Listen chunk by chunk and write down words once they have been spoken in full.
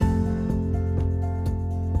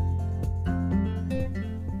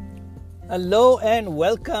Hello and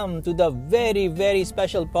welcome to the very, very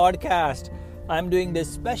special podcast. I'm doing this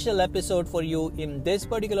special episode for you in this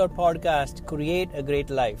particular podcast, Create a Great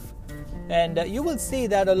Life. And you will see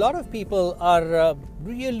that a lot of people are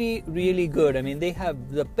really, really good. I mean, they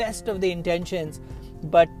have the best of the intentions,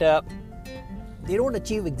 but they don't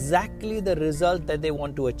achieve exactly the result that they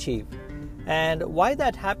want to achieve. And why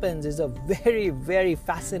that happens is a very, very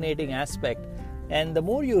fascinating aspect. And the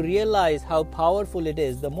more you realize how powerful it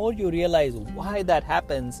is, the more you realize why that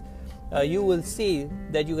happens, you will see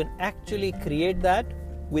that you can actually create that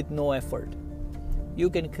with no effort. You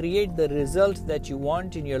can create the results that you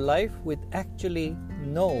want in your life with actually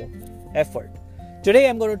no effort. Today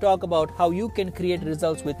I'm going to talk about how you can create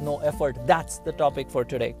results with no effort. That's the topic for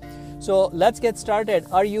today. So let's get started.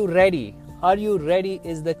 Are you ready? Are you ready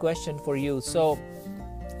is the question for you. So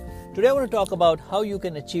today I want to talk about how you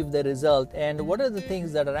can achieve the result and what are the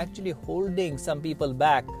things that are actually holding some people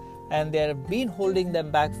back, and they have been holding them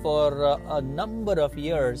back for a number of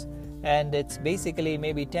years, and it's basically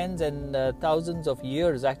maybe tens and thousands of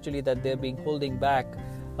years actually that they're being holding back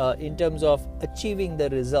in terms of achieving the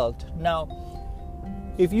result. Now,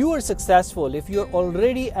 if you are successful, if you're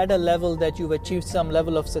already at a level that you've achieved some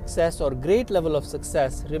level of success or great level of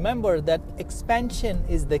success, remember that expansion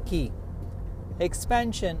is the key.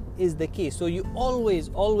 Expansion is the key. So you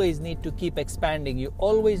always need to keep expanding. You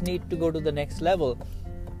always need to go to the next level,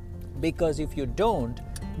 because if you don't,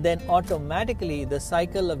 then automatically the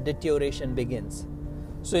cycle of deterioration begins.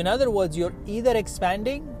 So in other words, you're either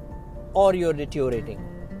expanding or you're deteriorating.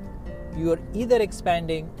 You're either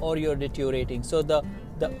expanding or you're deteriorating. So the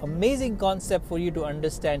amazing concept for you to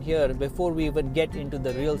understand here before we even get into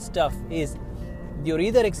the real stuff is you're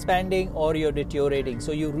either expanding or you're deteriorating.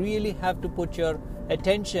 So you really have to put your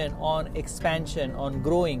attention on expansion, on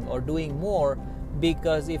growing or doing more,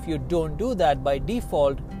 because if you don't do that, by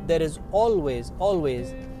default, there is always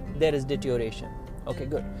there is deterioration. Okay,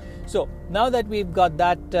 good. So now that we've got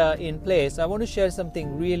that in place, I want to share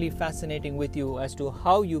something really fascinating with you as to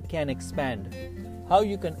how you can expand, how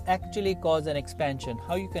you can actually cause an expansion,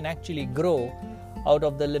 how you can actually grow out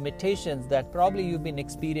of the limitations that probably you've been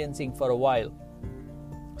experiencing for a while.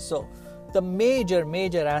 So the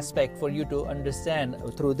major aspect for you to understand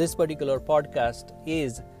through this particular podcast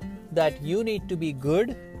is that you need to be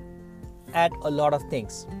good at a lot of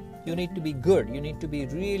things. You need to be good. You need to be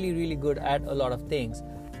really good at a lot of things.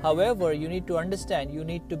 However, you need to understand you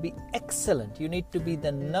need to be excellent. You need to be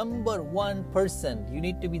the number one person. You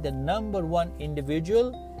need to be the number one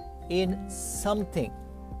individual in something.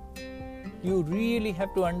 You really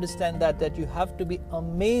have to understand that you have to be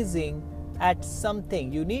amazing at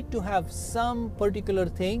something. You need to have some particular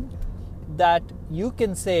thing that you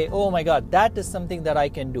can say, oh my God, that is something that I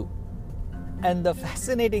can do. And the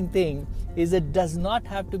fascinating thing is it does not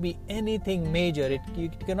have to be anything major.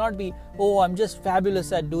 It cannot be, oh, I'm just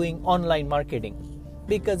fabulous at doing online marketing.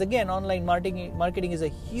 Because again, online marketing is a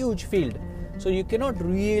huge field. So you cannot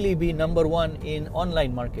really be number one in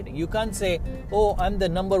online marketing. You can't say, oh, I'm the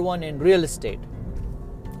number one in real estate.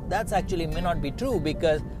 That's actually may not be true,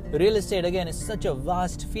 because real estate again is such a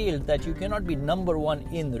vast field that you cannot be number one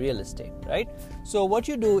in real estate, right? So what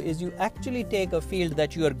you do is you actually take a field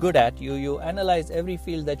that you are good at, you analyze every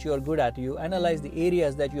field that you are good at, you analyze the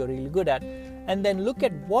areas that you are really good at, and then look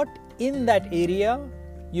at what in that area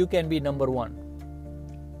you can be number one.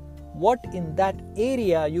 What in that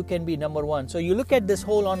area you can be number one. So you look at this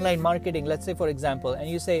whole online marketing, let's say for example, and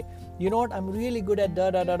you say, you know what, I'm really good at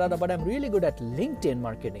but I'm really good at LinkedIn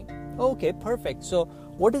marketing. Okay, perfect. So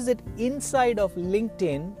what is it inside of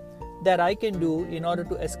LinkedIn that I can do in order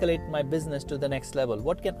to escalate my business to the next level?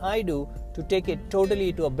 What can I do to take it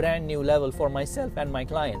totally to a brand new level for myself and my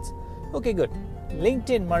clients? Okay, good.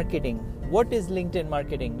 LinkedIn marketing. What is LinkedIn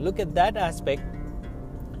marketing? Look at that aspect.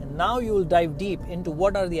 And now you will dive deep into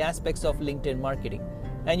what are the aspects of LinkedIn marketing.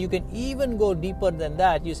 And you can even go deeper than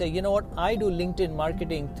that. You say, you know what, I do LinkedIn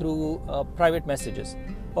marketing through private messages,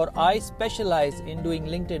 or I specialize in doing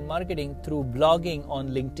LinkedIn marketing through blogging on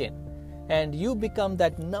LinkedIn. And you become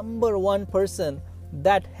that number one person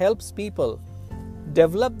that helps people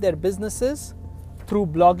develop their businesses through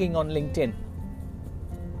blogging on LinkedIn,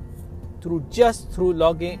 through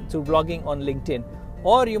blogging on LinkedIn.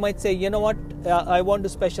 Or you might say, you know what, I want to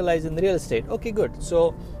specialize in real estate. Okay, good.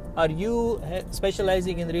 So are you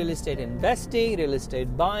specializing in real estate investing, real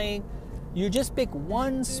estate buying? You just pick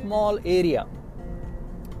one small area,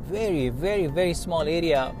 very small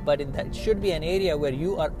area, but it should be an area where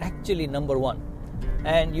you are actually number one.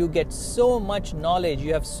 And you get so much knowledge,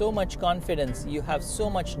 you have so much confidence, you have so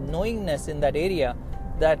much knowingness in that area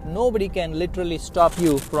that nobody can literally stop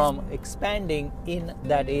you from expanding in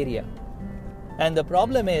that area. And the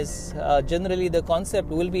problem is, generally the concept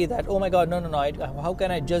will be that, oh my God, no, how can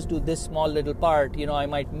I just do this small little part? I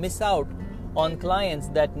might miss out on clients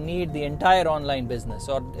that need the entire online business,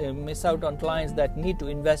 or miss out on clients that need to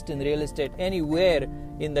invest in real estate anywhere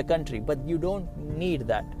in the country. But you don't need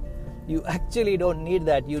that. You actually don't need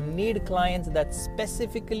that. You need clients that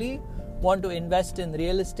specifically want to invest in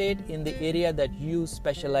real estate in the area that you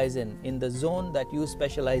specialize in the zone that you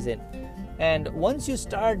specialize in. And once you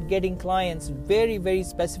start getting clients very, very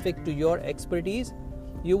specific to your expertise,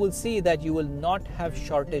 you will see that you will not have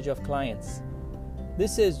shortage of clients.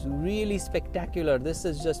 This is really spectacular. This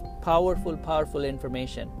is just powerful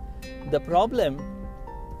information. The problem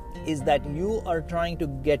is that you are trying to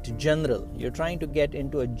get general. You're trying to get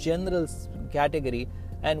into a general category.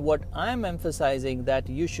 And what I'm emphasizing that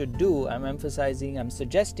you should do, I'm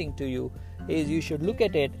suggesting to you, is you should look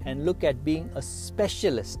at it and look at being a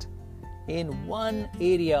specialist in one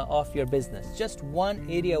area of your business. Just one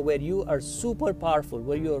area where you are super powerful,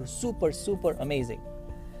 where you are super amazing.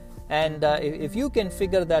 And if you can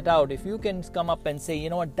figure that out, if you can come up and say,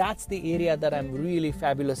 that's the area that I'm really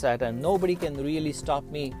fabulous at, and nobody can really stop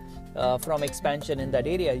me from expansion in that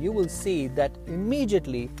area, you will see that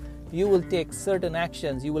immediately you will take certain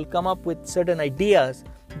actions, you will come up with certain ideas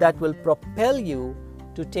that will propel you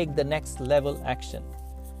to take the next level action.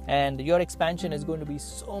 And your expansion is going to be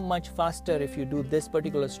so much faster if you do this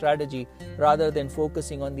particular strategy rather than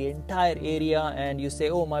focusing on the entire area and you say,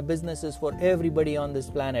 oh, my business is for everybody on this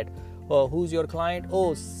planet. Or who's your client?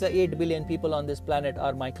 Oh, 8 billion people on this planet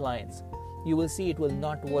are my clients. You will see it will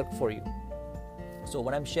not work for you. So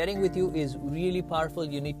what I'm sharing with you is really powerful.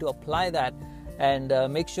 You need to apply that and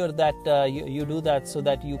make sure that you do that so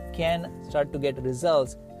that you can start to get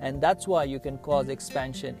results. And that's why you can cause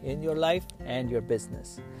expansion in your life and your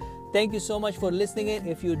business. Thank you so much for listening in.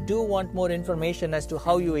 If you do want more information as to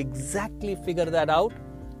how you exactly figure that out,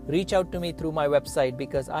 reach out to me through my website,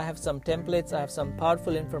 because I have some templates, I have some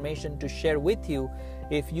powerful information to share with you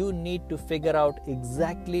if you need to figure out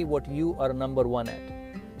exactly what you are number one at.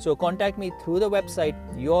 So contact me through the website,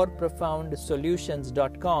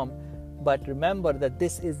 yourprofoundsolutions.com. But remember that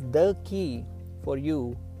this is the key for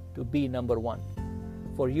you to be number one.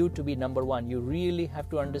 For you to be number one, you really have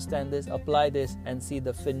to understand this, apply this, and see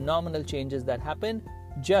the phenomenal changes that happen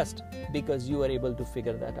just because you are able to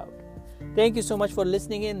figure that out. Thank you so much for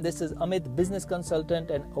listening in. This is Amit, business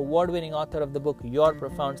consultant and award-winning author of the book, Your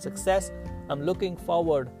Profound Success. I'm looking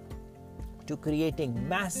forward to creating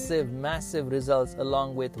massive results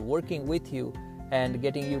along with working with you and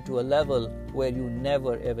getting you to a level where you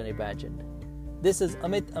never ever imagined. This is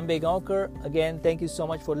Amit Ambegaonkar. Again, thank you so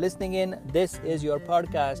much for listening in. This is your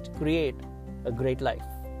podcast, Create a Great Life.